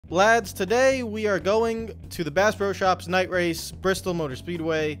Lads, today we are going to the Bass Pro Shops night race, Bristol Motor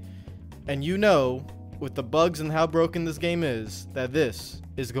Speedway, and you know, with the bugs and how broken this game is, that this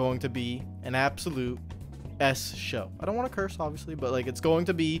is going to be an absolute S show. I don't want to curse, obviously, but like, it's going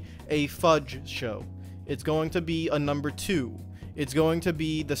to be a fudge show. It's going to be a number 2. It's going to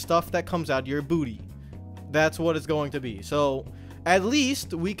be the stuff that comes out of your booty. That's what it's going to be. So at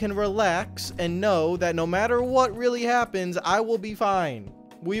least we can relax and know that no matter what really happens, I will be fine.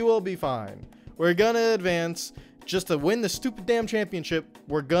 We will be fine. We're gonna advance just to win the stupid damn championship.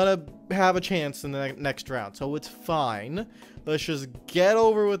 We're gonna have a chance in the next round, so it's fine. Let's just get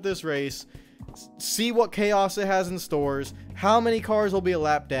over with this race, see what chaos it has in stores, how many cars will be a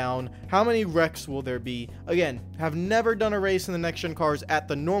lap down, how many wrecks will there be. Again, have never done a race in the next gen cars at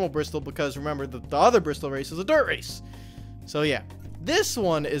the normal Bristol, because remember, the other Bristol race is a dirt race. So yeah, this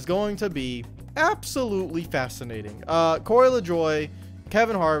one is going to be absolutely fascinating. Corey LaJoie,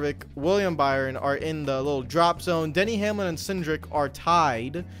 Kevin Harvick, William Byron are in the little drop zone. Denny Hamlin and Cindric are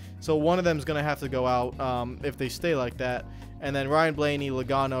tied, so one of them is going to have to go out if they stay like that. And then Ryan Blaney,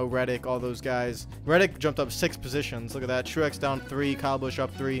 Logano, Reddick, all those guys. Reddick jumped up 6 positions. Look at that. Truex down 3, Kyle Busch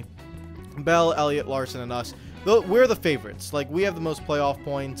up 3. Bell, Elliott, Larson, and us. We're the favorites. Like, we have the most playoff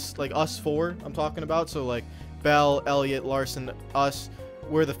points. Like, us 4, I'm talking about. So, like, Bell, Elliott, Larson, us.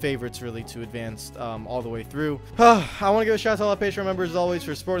 We're the favorites, really, to advance all the way through. I want to give a shout out to all our Patreon members, as always,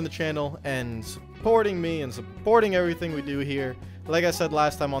 for supporting the channel and supporting me and supporting everything we do here. Like I said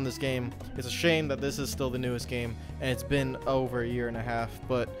last time on this game, it's a shame that this is still the newest game, and it's been over a year and a half,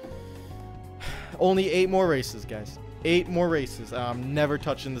 but only 8 more races, guys. 8 more races. I'm never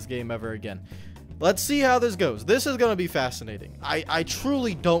touching this game ever again. Let's see how this goes. This is going to be fascinating. I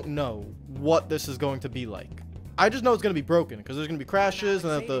truly don't know what this is going to be like. I just know it's going to be broken, because there's going to be crashes,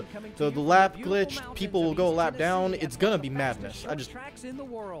 and that the lap glitch, people will go a lap down. It's going to be madness. I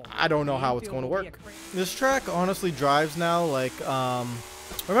don't know how it's going to work. This track honestly drives now like,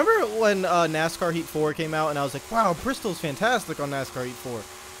 remember when NASCAR Heat 4 came out, and I was like, wow, Bristol's fantastic on NASCAR Heat 4.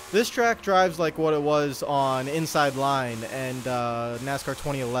 This track drives like what it was on Inside Line and NASCAR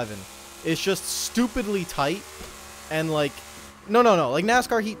 2011. It's just stupidly tight, and like, no, like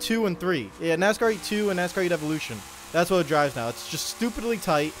NASCAR Heat 2 and 3. Yeah, NASCAR Heat 2 and NASCAR Heat Evolution. That's what it drives now. It's just stupidly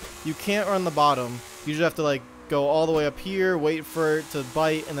tight. You can't run the bottom. You just have to like go all the way up here, wait for it to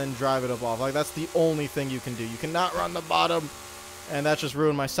bite, and then drive it up off. Like, that's the only thing you can do. You cannot run the bottom. And that just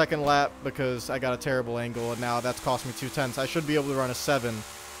ruined my second lap because I got a terrible angle, and now that's cost me 2/10. I should be able to run a 7,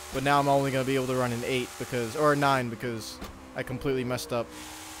 but now I'm only going to be able to run an 8 because, or a 9, because I completely messed up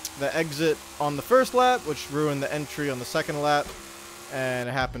the exit on the first lap, which ruined the entry on the second lap, and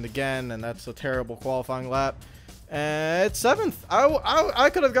it happened again, and that's a terrible qualifying lap. And it's 7th. I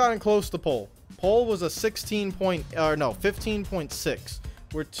could have gotten close to pole. Pole was a 15.6.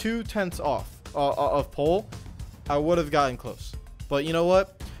 We're 2/10 off of pole. I would have gotten close, but you know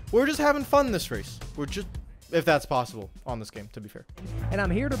what? We're just having fun this race. We're just, if that's possible on this game, to be fair. And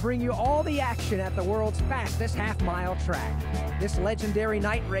I'm here to bring you all the action at the world's fastest half-mile track. This legendary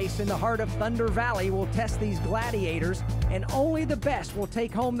night race in the heart of Thunder Valley will test these gladiators, and only the best will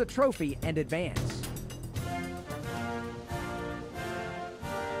take home the trophy and advance.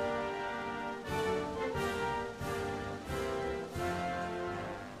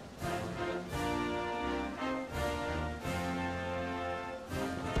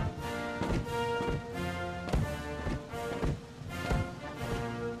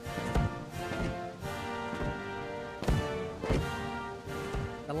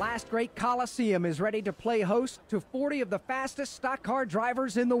 The last great Coliseum is ready to play host to 40 of the fastest stock car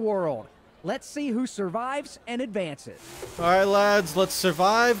drivers in the world. Let's see who survives and advances. All right, lads, let's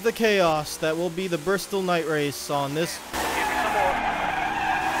survive the chaos that will be the Bristol night race on this. I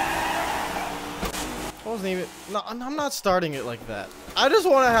wasn't even, no, I'm not starting it like that. I just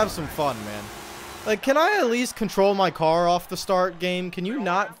want to have some fun, man. Like, can I at least control my car off the start, game? Can you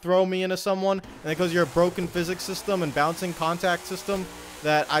not throw me into someone, and because you're a broken physics system and bouncing contact system,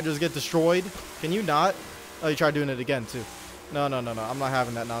 that I just get destroyed? Can you not? Oh, you tried doing it again, too. No. I'm not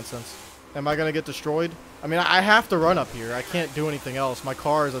having that nonsense. Am I going to get destroyed? I mean, I have to run up here. I can't do anything else. My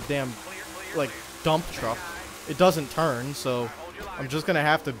car is a damn, like, dump truck. It doesn't turn, so I'm just going to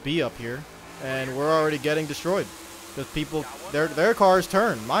have to be up here. And we're already getting destroyed. Because people, their cars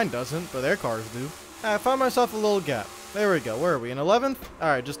turn. Mine doesn't, but their cars do. I found myself a little gap. There we go. Where are we? In 11th?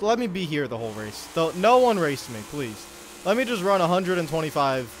 Alright, just let me be here the whole race. No one race me, please. Let me just run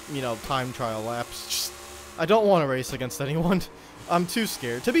 125, you know, time trial laps. I don't want to race against anyone. I'm too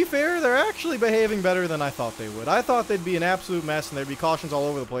scared. To be fair, they're actually behaving better than I thought they would. I thought they'd be an absolute mess and there'd be cautions all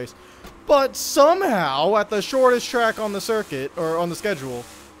over the place. But somehow, at the shortest track on the circuit, or on the schedule,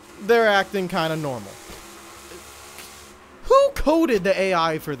 they're acting kind of normal. Who coded the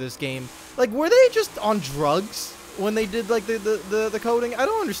AI for this game? Like, were they just on drugs when they did, like, the coding? I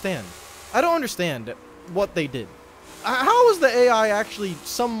don't understand. I don't understand what they did. How is the AI actually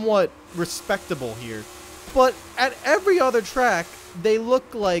somewhat respectable here? But at every other track, they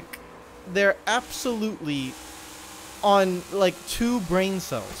look like they're absolutely on, like, 2 brain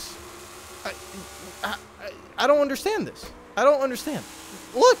cells. I don't understand this. I don't understand.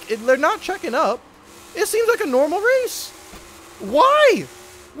 Look, they're not checking up. It seems like a normal race. Why?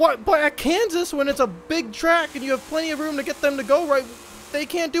 What? But at Kansas, when it's a big track and you have plenty of room to get them to go right, they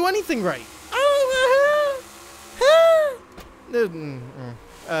can't do anything right.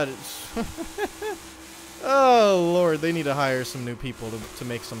 Oh, Lord, they need to hire some new people to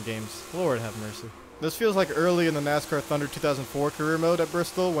make some games. Lord have mercy. This feels like early in the NASCAR Thunder 2004 career mode at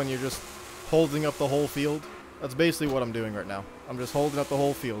Bristol when you're just holding up the whole field. That's basically what I'm doing right now. I'm just holding up the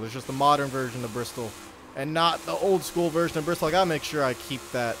whole field. It's just the modern version of Bristol and not the old school version of Bristol. I gotta make sure I keep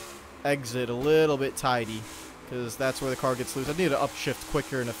that exit a little bit tidy because that's where the car gets loose. I need to upshift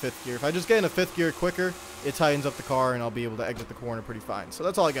quicker in a 5th gear. If I just get in a 5th gear quicker, it tightens up the car and I'll be able to exit the corner pretty fine. So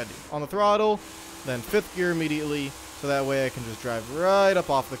that's all I gotta do. On the throttle, then 5th gear immediately, so that way I can just drive right up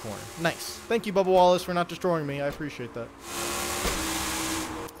off the corner. Nice. Thank you, Bubba Wallace, for not destroying me. I appreciate that.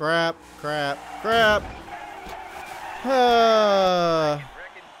 Crap, crap, crap. I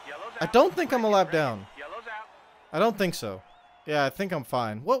don't think I'm a lap down. I don't think so. Yeah, I think I'm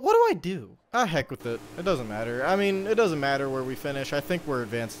fine. What do I do? Ah, heck with it. It doesn't matter. I mean, it doesn't matter where we finish. I think we're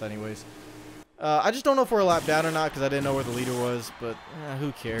advanced anyways. I just don't know if we're a lap down or not because I didn't know where the leader was, but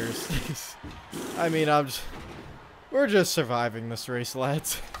who cares? I mean, we're just surviving this race,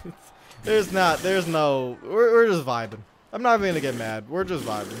 lads. We're just vibing. I'm not even gonna get mad. We're just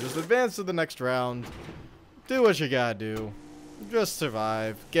vibing. Just advance to the next round. Do what you gotta do. Just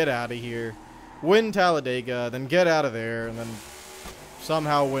survive. Get out of here. Win Talladega, then get out of there, and then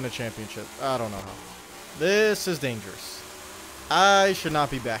somehow win a championship. I don't know how. This is dangerous. I should not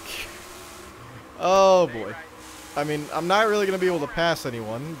be back here. Oh boy. I mean, I'm not really going to be able to pass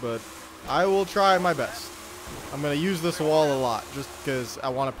anyone, but I will try my best. I'm going to use this wall a lot, just because I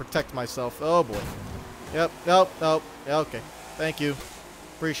want to protect myself. Oh boy. Yep, nope. Yeah, okay. Thank you.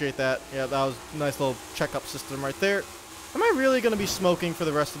 Appreciate that. Yeah, that was a nice little checkup system right there. Am I really going to be smoking for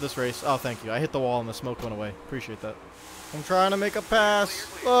the rest of this race? Oh, thank you. I hit the wall and the smoke went away. Appreciate that. I'm trying to make a pass.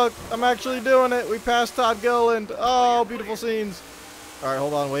 Look, I'm actually doing it. We passed Todd Gilliland. Oh, beautiful scenes. All right,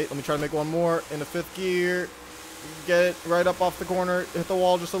 hold on. Wait. Let me try to make one more in the 5th gear. Get it right up off the corner. Hit the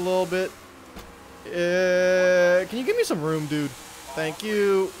wall just a little bit. Can you give me some room, dude? Thank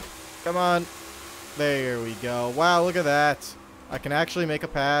you. Come on. There we go. Wow, look at that. I can actually make a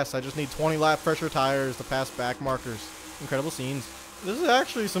pass. I just need 20 lap pressure tires to pass back markers. Incredible scenes. This is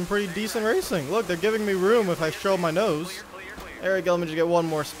actually some pretty decent racing. Look, they're giving me room if I show my nose. There we go. Let me just get one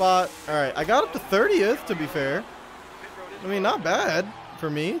more spot. All right, I got up to 30th, to be fair. I mean, not bad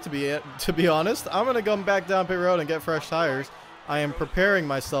for me, to be honest. I'm going to come back down pit road and get fresh tires. I am preparing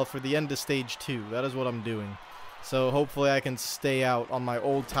myself for the end of stage 2. That is what I'm doing. So hopefully I can stay out on my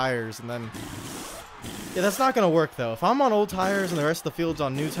old tires and then... Yeah, that's not going to work, though. If I'm on old tires and the rest of the field's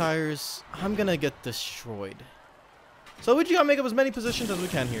on new tires, I'm going to get destroyed. So we just got to make up as many positions as we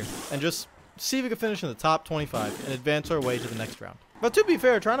can here and just see if we can finish in the top 25 and advance our way to the next round. But to be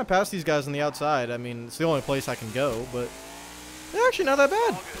fair, trying to pass these guys on the outside, I mean, it's the only place I can go, but they're actually not that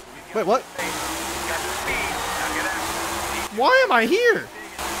bad. Wait, what? Why am I here?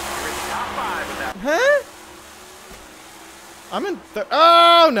 Huh? I'm in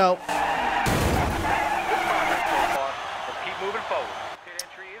oh, no.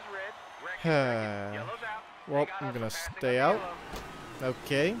 Well, I'm going to stay out.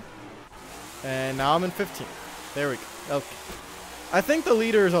 Okay. And now I'm in 15th. There we go. Okay. I think the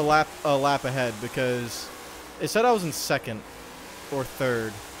leader is a lap ahead because it said I was in 2nd or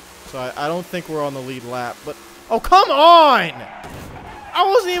 3rd. So I don't think we're on the lead lap. But oh, come on! I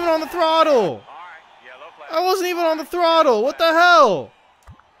wasn't even on the throttle. I wasn't even on the throttle. What the hell?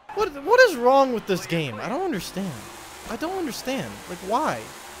 What is wrong with this game? I don't understand. I don't understand. Like, why?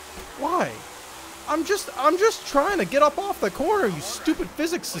 Why? I'm just trying to get up off the corner, you stupid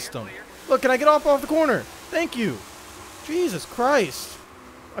physics system. Look, can I get off the corner? Thank you. Jesus Christ.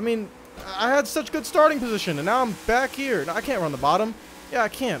 I mean, I had such good starting position, and now I'm back here. Now, I can't run the bottom. Yeah, I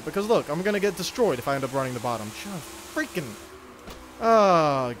can't, because look, I'm going to get destroyed if I end up running the bottom. Just freaking...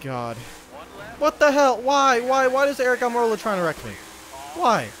 Oh, God. What the hell? Why is Eric Almirola trying to wreck me?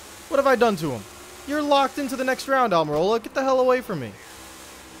 Why? What have I done to him? You're locked into the next round, Almirola. Get the hell away from me.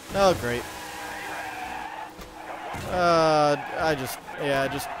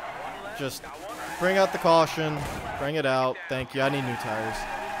 Just bring out the caution. Bring it out. Thank you. I need new tires.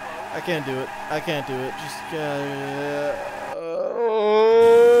 I can't do it. I can't do it. Just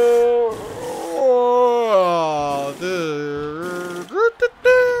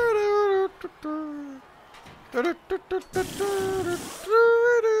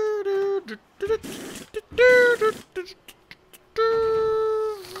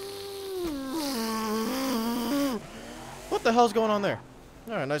what the hell's going on there?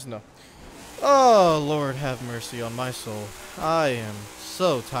 Alright, nice to know. Oh, Lord have mercy on my soul. I am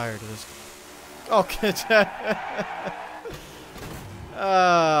so tired of this. Okay.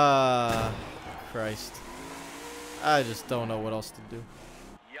 Christ. I just don't know what else to do.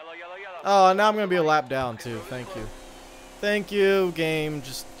 Oh, now I'm gonna be a lap down too. Thank you. Thank you, game.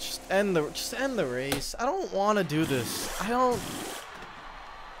 Just end the race. I don't want to do this. I don't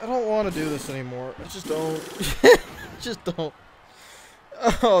want to do this anymore. I just don't. Just don't.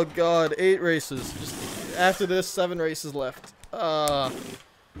 Oh God, 8 races. Just after this, 7 races left. Oh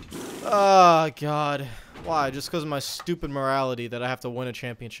God. Why? Just because of my stupid morality that I have to win a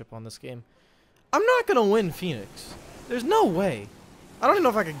championship on this game. I'm not gonna win Phoenix. There's no way. I don't even know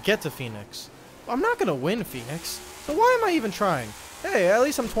if I could get to Phoenix. I'm not gonna win Phoenix. So why am I even trying? Hey, at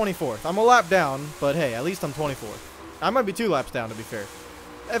least I'm 24th. I'm a lap down, but hey, at least I'm 24th. I might be 2 laps down, to be fair.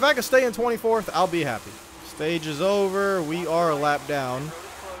 If I could stay in 24th, I'll be happy. Stage is over. We are a lap down.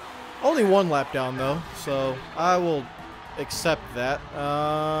 Only 1 lap down, though, so I will accept that.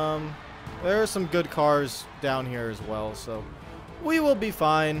 There are some good cars down here as well, so we will be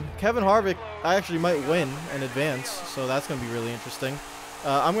fine. Kevin Harvick, I actually might win and advance, so that's going to be really interesting.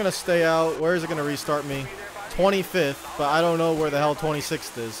 I'm going to stay out. Where is it going to restart me? 25th, but I don't know where the hell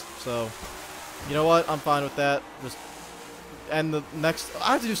 26th is, so you know what? I'm fine with that. Just end the next.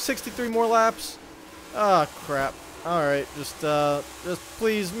 I have to do 63 more laps. Ah, crap. Alright, just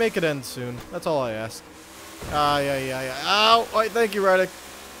please make it end soon. That's all I ask. Yeah. Ow! Wait, thank you, Reddick.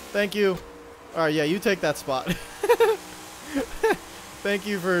 Thank you. Alright, yeah, you take that spot. Thank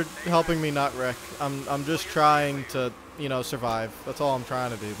you for helping me not wreck. I'm just trying to, you know, survive. That's all I'm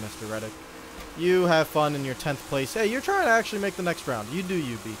trying to do, Mr. Reddick. You have fun in your 10th place. Hey, you're trying to actually make the next round. You do,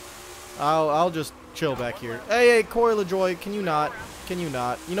 you be. I'll just chill back here. Hey, Corey LaJoy, can you not? Can you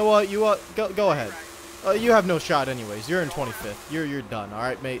not? You know what? You go ahead. You have no shot anyways. You're in 25th. You're done. All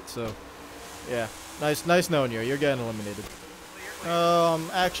right, mate. So, yeah. Nice knowing you. You're getting eliminated. I'm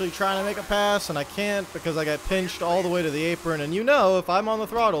actually trying to make a pass, and I can't because I got pinched all the way to the apron. And you know, if I'm on the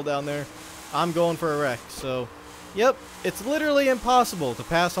throttle down there, I'm going for a wreck. So, yep, it's literally impossible to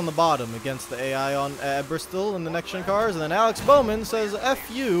pass on the bottom against the AI on Bristol in the next-gen cars. And then Alex Bowman says, F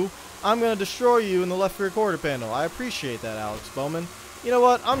you, I'm going to destroy you in the left rear quarter panel. I appreciate that, Alex Bowman. You know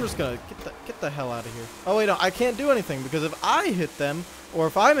what? I'm just going to get the hell out of here. Oh, wait, no, I can't do anything because if I hit them or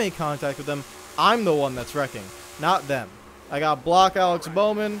if I make contact with them, I'm the one that's wrecking, not them. I got to block Alex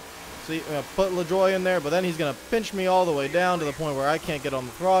Bowman. See, I'm going to put LaJoy in there, but then he's going to pinch me all the way down to the point where I can't get on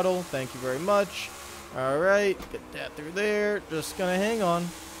the throttle. Thank you very much. All right, get that through there. Just going to hang on.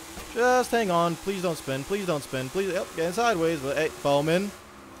 Just hang on. Please don't spin. Please don't spin. Please. Yep, getting sideways. But hey, Bowman.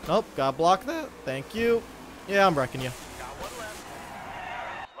 Nope, got to block that. Thank you. Yeah, I'm wrecking you.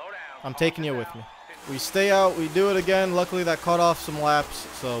 I'm taking you with me. We stay out. We do it again. Luckily, that cut off some laps,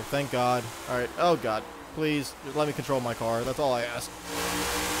 so thank God. All right. Oh, God. Please, just let me control my car. That's all I ask.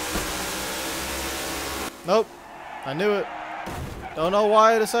 Nope. I knew it. Don't know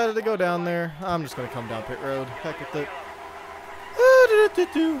why I decided to go down there. I'm just going to come down pit road. Heck with it.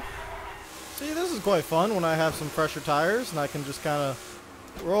 See, this is quite fun when I have some fresher tires and I can just kind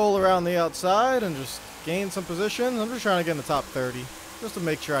of roll around the outside and just gain some positions. I'm just trying to get in the top 30. Just to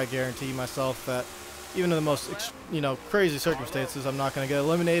make sure I guarantee myself that even in the most, crazy circumstances, I'm not going to get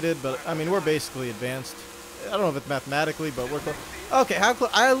eliminated. But, I mean, we're basically advanced. I don't know if it's mathematically, but we're close. Okay,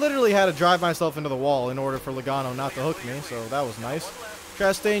 I literally had to drive myself into the wall in order for Logano not to hook me, so that was nice.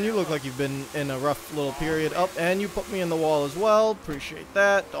 Chastain, you look like you've been in a rough little period. Oh, and you put me in the wall as well. Appreciate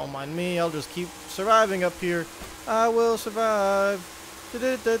that. Don't mind me. I'll just keep surviving up here. I will survive.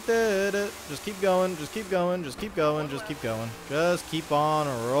 Just keep going, just keep going, just keep going, just keep going. Just keep on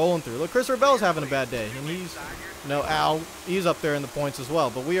rolling through. Look, Christopher Bell's having a bad day, and he's, he's up there in the points as well.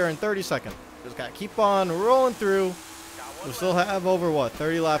 But we are in 32nd. Just gotta keep on rolling through. We still have over,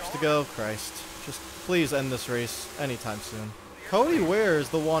 30 laps to go? Christ. Just please end this race anytime soon. Cody Ware is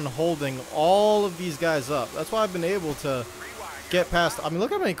the one holding all of these guys up. That's why I've been able to get past. I mean,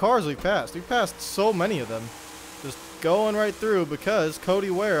 look how many cars we've passed. We've passed so many of them. Just going right through because Cody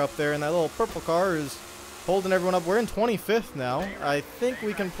Ware up there in that little purple car is holding everyone up. We're in 25th now. I think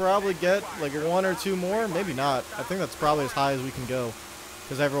we can probably get like 1 or 2 more. Maybe not. I think that's probably as high as we can go.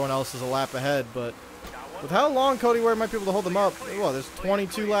 because everyone else is a lap ahead. But with how long Cody Ware might be able to hold them up, well, there's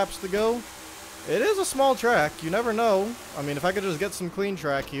 22 laps to go. It is a small track. You never know. I mean, if I could just get some clean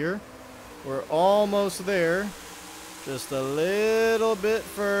track here. We're almost there. Just a little bit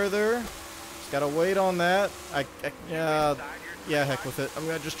further. Just gotta wait on that. Yeah, heck with it. I'm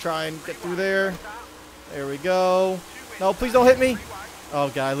gonna just try and get through there. There we go. No, please don't hit me. Oh,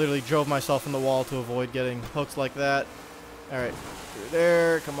 God, I literally drove myself in the wall to avoid getting hooked like that. All right, through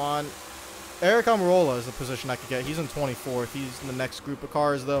there. Come on. Eric Almirola is the position I could get. He's in 24th. He's in the next group of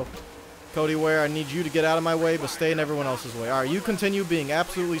cars, though. Cody Ware, I need you to get out of my way, but stay in everyone else's way. All right, you continue being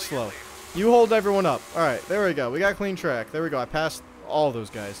absolutely slow. You hold everyone up. All right, there we go. We got clean track. There we go. I passed all those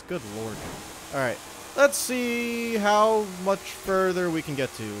guys. Good Lord. All right, let's see how much further we can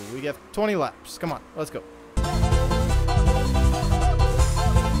get to. We get 20 laps. Come on, let's go.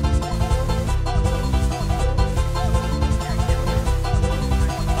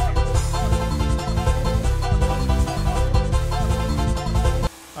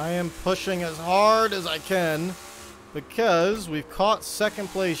 I am pushing as hard as I can because we've caught second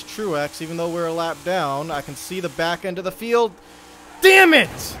place Truex. Even though we're a lap down, I can see the back end of the field. Damn it!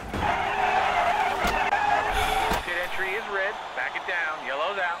 Pit entry is red. Back it down.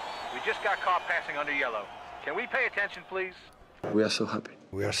 Yellow's out. We just got caught passing under yellow. Can we pay attention, please? We are so happy.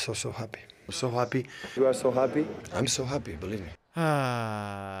 We are so happy. We're so happy. You are so happy? I'm so happy, believe me. Damn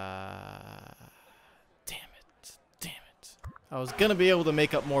it. Damn it. I was gonna be able to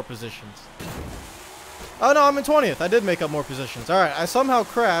make up more positions. Oh no, I'm in 20th. I did make up more positions. Alright, I somehow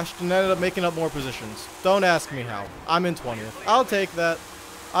crashed and ended up making up more positions. Don't ask me how. I'm in 20th. I'll take that.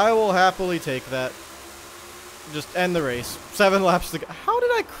 I will happily take that. Just end the race. 7 laps to go. How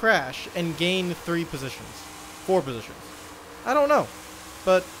did I crash and gain 3 positions? 4 positions? I don't know.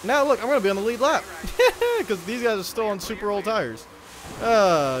 But now look, I'm going to be on the lead lap. Because these guys are still on super old tires.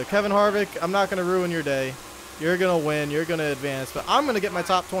 Kevin Harvick, I'm not going to ruin your day. You're going to win. You're going to advance. But I'm going to get my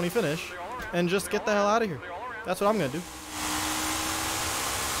top 20 finish and just get the hell out of here. That's what I'm going to do.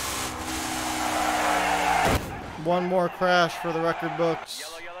 One more crash for the record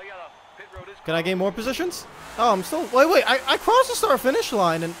books. Can I gain more positions? Oh, I'm still... Wait. I crossed the start finish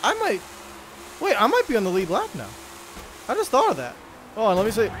line and I might... Wait, I might be on the lead lap now. I just thought of that. Hold on, let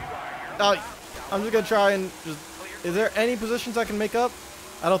me see. I'm just going to try and just... Is there any positions I can make up?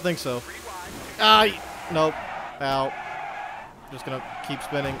 I don't think so. Nope. Ow. Just going to keep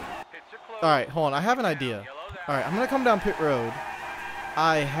spinning. Alright, hold on. I have an idea. Alright, I'm going to come down pit road.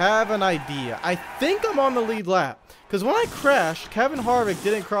 I have an idea. I think I'm on the lead lap. Because when I crashed, Kevin Harvick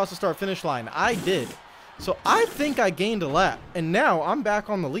didn't cross the start finish line. I did. So I think I gained a lap. And now I'm back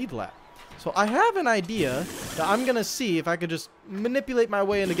on the lead lap. So I have an idea that I'm going to see if I could just manipulate my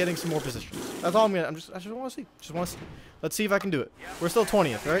way into getting some more positions. That's all I'm going to... I just want to see. Just want to see. Let's see if I can do it. We're still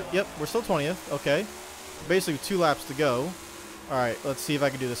 20th, right? Yep, we're still 20th. Okay. Basically 2 laps to go. Alright, let's see if I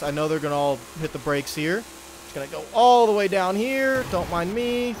can do this. I know they're going to all hit the brakes here. Just going to go all the way down here. Don't mind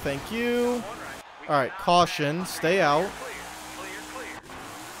me. Thank you. Alright, caution. Stay out.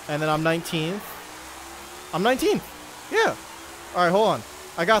 And then I'm 19th. I'm 19th. Yeah. Alright, hold on.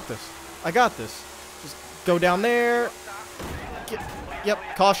 I got this. I got this. Just go down there. Yep,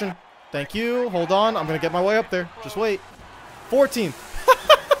 caution. Thank you. Hold on. I'm going to get my way up there. Just wait. 14th.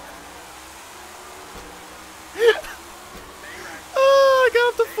 Oh, I got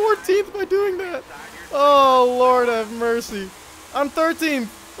up to 14th by doing that. Oh, Lord have mercy. I'm 13th.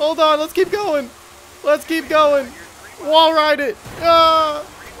 Hold on. Let's keep going. Let's keep going. Wall ride it.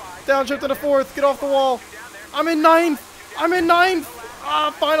 Downshift to the 4th. Get off the wall. I'm in 9th. I'm in 9th.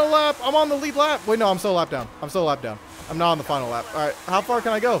 Final lap. I'm on the lead lap. Wait, no, I'm still a lap down. I'm still a lap down. I'm not on the final lap. All right, how far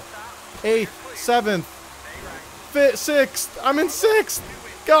can I go? 8th, 7th, 5th, 6th. I'm in 6th.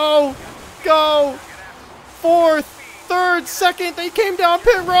 Go. Go. 4th, 3rd, 2nd. They came down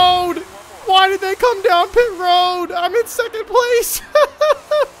pit road. Why did they come down pit road? I'm in 2nd place.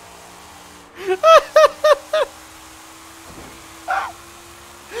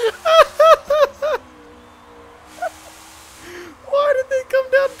 Why did they come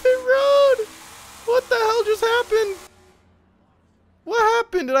down pit road? What the hell just happened? What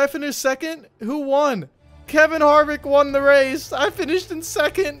happened? Did I finish 2nd? Who won? Kevin Harvick won the race. I finished in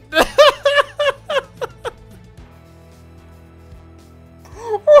 2nd.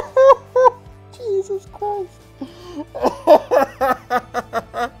 Jesus Christ.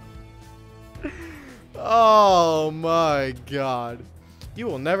 Oh my God. You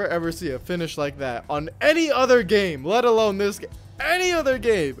will never ever see a finish like that on any other game, let alone this game. Any other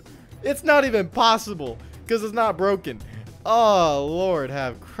game. It's not even possible because it's not broken. Oh, Lord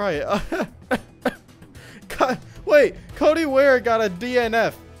have Christ. God, Wait, Cody Ware got a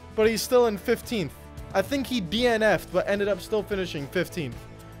DNF, but he's still in 15th. I think he DNF'd, but ended up still finishing 15th.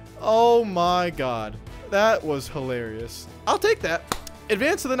 Oh my god. That was hilarious. I'll take that.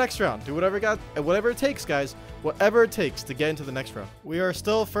 Advance to the next round. Do whatever it takes, guys. Whatever it takes to get into the next round. We are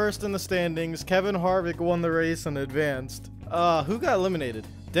still first in the standings. Kevin Harvick won the race and advanced. Who got eliminated?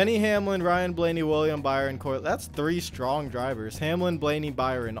 Denny Hamlin, Ryan Blaney, William Byron, Corey. That's 3 strong drivers. Hamlin, Blaney,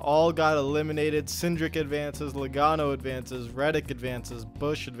 Byron all got eliminated. Cindric advances, Logano advances, Reddick advances,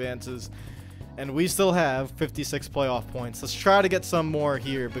 Busch advances. And we still have 56 playoff points. Let's try to get some more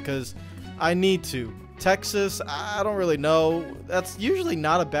here because I need to. Texas, I don't really know. That's usually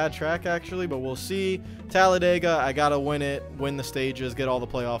not a bad track, actually, but we'll see. Talladega, I got to win it, win the stages, get all the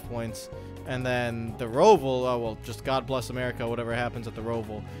playoff points. And then the Roval, oh, well, just God bless America, whatever happens at the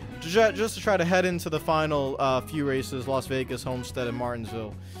Roval. Just to try to head into the final few races, Las Vegas, Homestead, and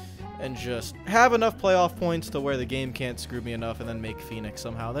Martinsville. And just have enough playoff points to where the game can't screw me enough and then make Phoenix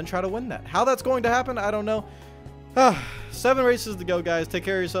somehow. Then try to win that. How that's going to happen, I don't know. 7 races to go, guys. Take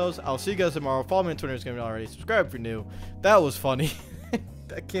care of yourselves. I'll see you guys tomorrow. Follow me on Twitter if you're already. Subscribe if you're new. That was funny.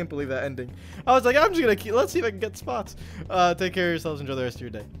 I can't believe that ending. I was like, I'm just going to let's see if I can get spots. Take care of yourselves. Enjoy the rest of your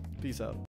day. Peace out.